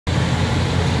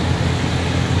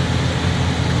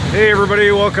Hey everybody,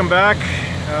 welcome back.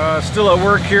 Still at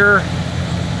work here.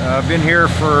 I've been here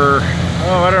for,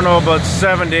 I don't know, about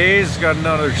 7 days. Got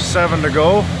another 7 to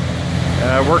go.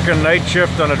 Working night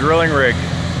shift on a drilling rig.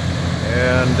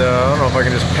 And I don't know if I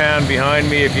can just pan behind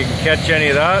me if you can catch any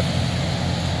of that.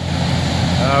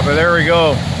 But there we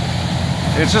go.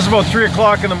 It's just about 3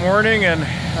 o'clock in the morning, and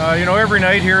you know, every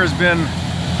night here has been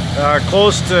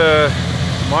close to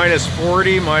minus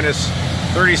 40, minus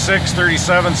 36,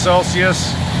 37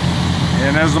 Celsius.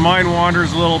 And as the mind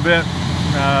wanders a little bit,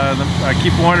 I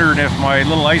keep wondering if my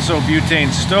little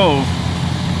isobutane stove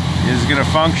is going to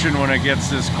function when it gets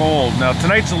this cold. Now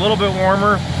tonight's a little bit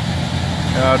warmer.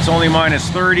 It's only minus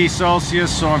 30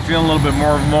 Celsius, so I'm feeling a little bit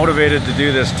more motivated to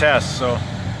do this test. So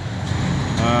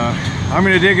I'm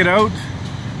going to dig it out,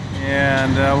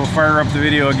 and we'll fire up the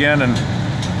video again and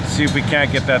see if we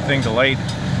can't get that thing to light.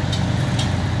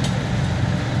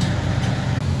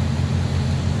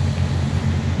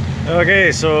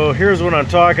 Okay, so here's what I'm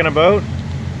talking about.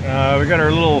 We got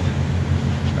our little,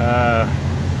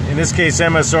 in this case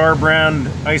MSR brand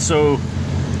isobutane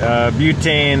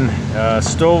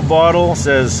stove bottle. It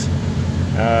says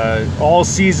all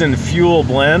season fuel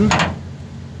blend.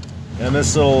 And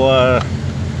this little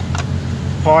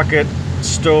pocket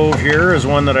stove here is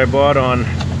one that I bought on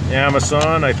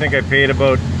Amazon. I think I paid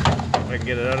about, if I can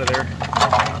get it out of there,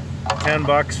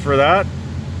 $10 for that.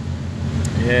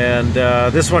 And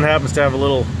this one happens to have a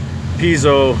little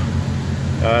piezo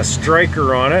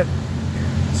striker on it.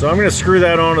 So I'm going to screw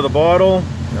that onto the bottle.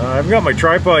 I've got my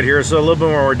tripod here, so a little bit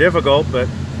more difficult, but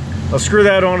I'll screw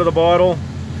that onto the bottle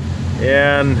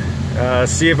and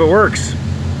see if it works.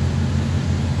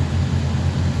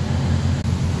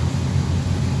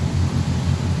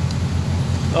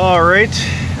 Alright,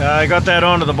 I got that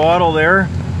onto the bottle there.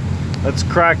 Let's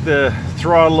crack the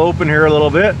throttle open here a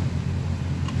little bit.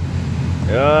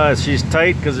 She's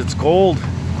tight because it's cold.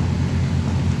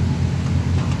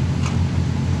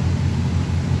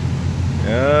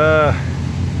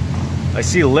 I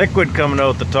see liquid coming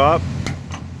out the top.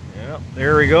 Yep,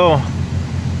 there we go.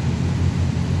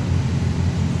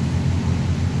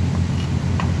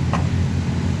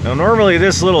 Now normally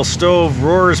this little stove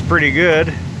roars pretty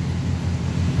good,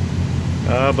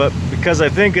 but because I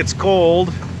think it's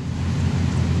cold,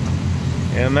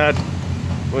 and that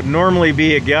would normally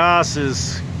be a gas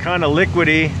is kind of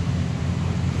liquidy,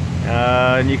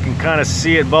 and you can kind of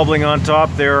see it bubbling on top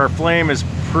there. Our flame is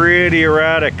pretty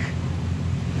erratic,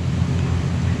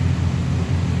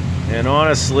 and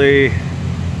honestly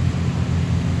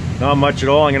not much at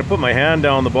all. I'm going to put my hand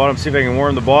down the bottom, see if I can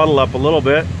warm the bottle up a little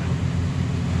bit.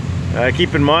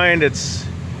 Keep in mind it's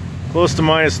close to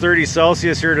minus 30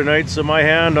 Celsius here tonight, so my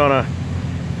hand on a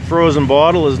frozen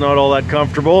bottle is not all that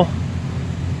comfortable.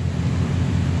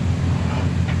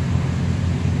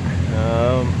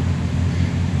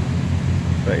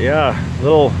 But yeah,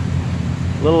 little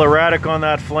erratic on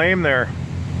that flame there.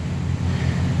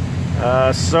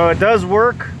 So it does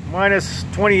work, minus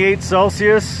 28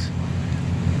 Celsius,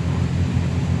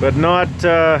 but not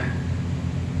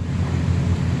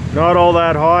all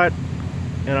that hot.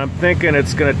 And I'm thinking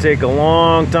it's going to take a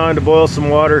long time to boil some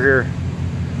water here.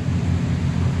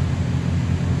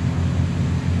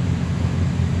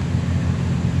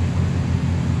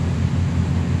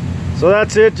 So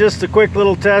that's it, just a quick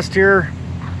little test here.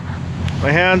 My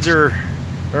hands are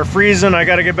freezing. I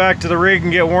got to get back to the rig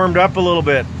and get warmed up a little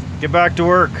bit. Get back to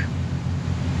work.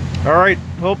 All right,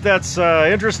 hope that's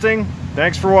interesting.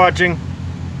 Thanks for watching.